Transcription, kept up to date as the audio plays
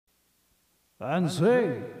and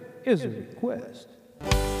say is a request.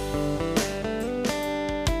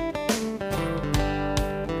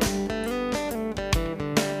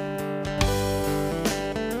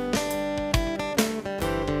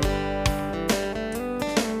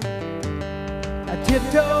 I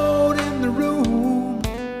tiptoed in the room.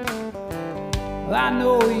 I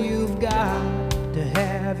know you've got to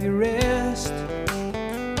have your rest.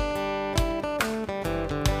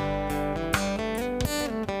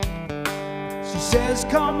 She says,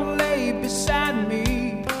 come lay beside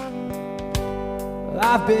me.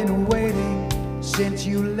 I've been waiting since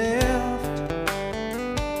you left.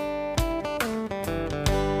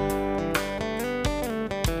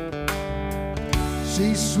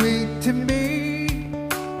 She's sweet to me.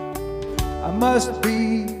 I must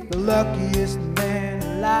be the luckiest man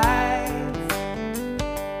alive.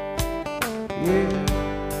 Yeah.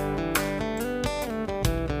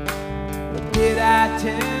 But did I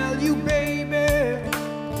tell you, baby,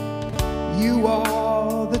 you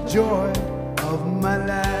are the joy of my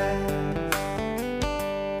life?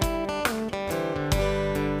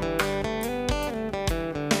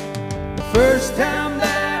 The first time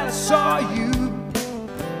that I saw you,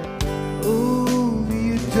 ooh,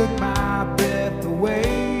 you took my breath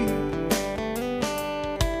away.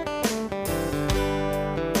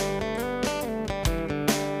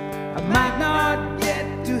 I might not get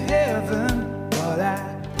to heaven, but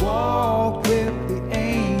I walk with the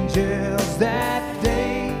angels that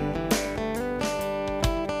day.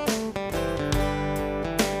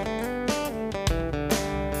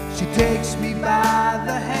 She takes me by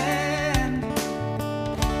the hand.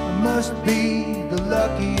 I must be the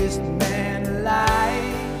luckiest man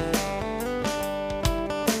alive.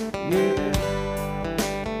 Yeah.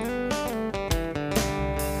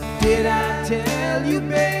 Did I tell you,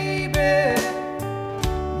 baby,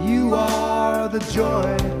 you are the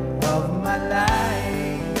joy of my life?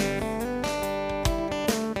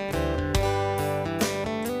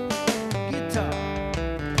 Guitar.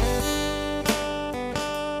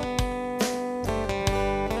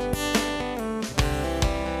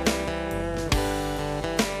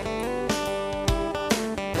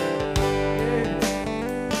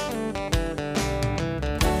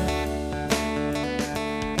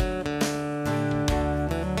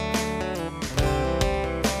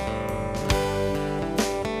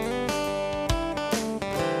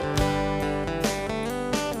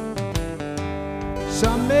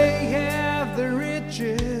 Some may have the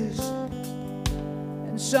riches,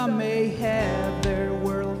 and some may have their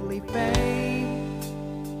worldly fame.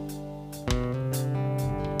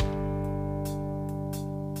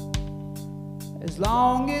 As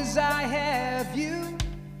long as I have you,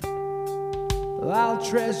 I'll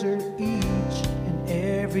treasure each and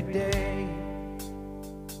every day.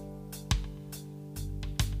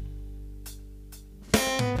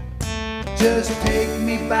 Just take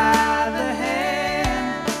me by the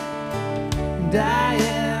hand, and I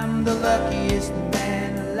am the luckiest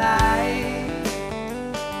man alive.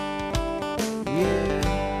 Yeah.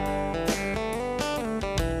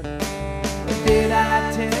 But did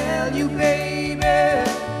I tell you, baby,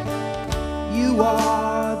 you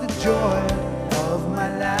are the joy of my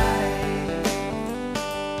life?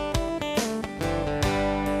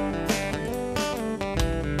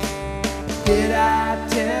 Did I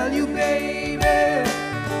tell you, baby,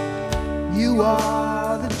 you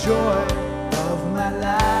are the joy of my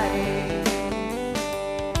life?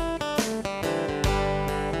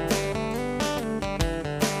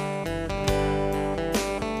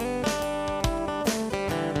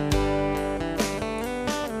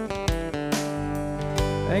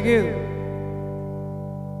 Thank you.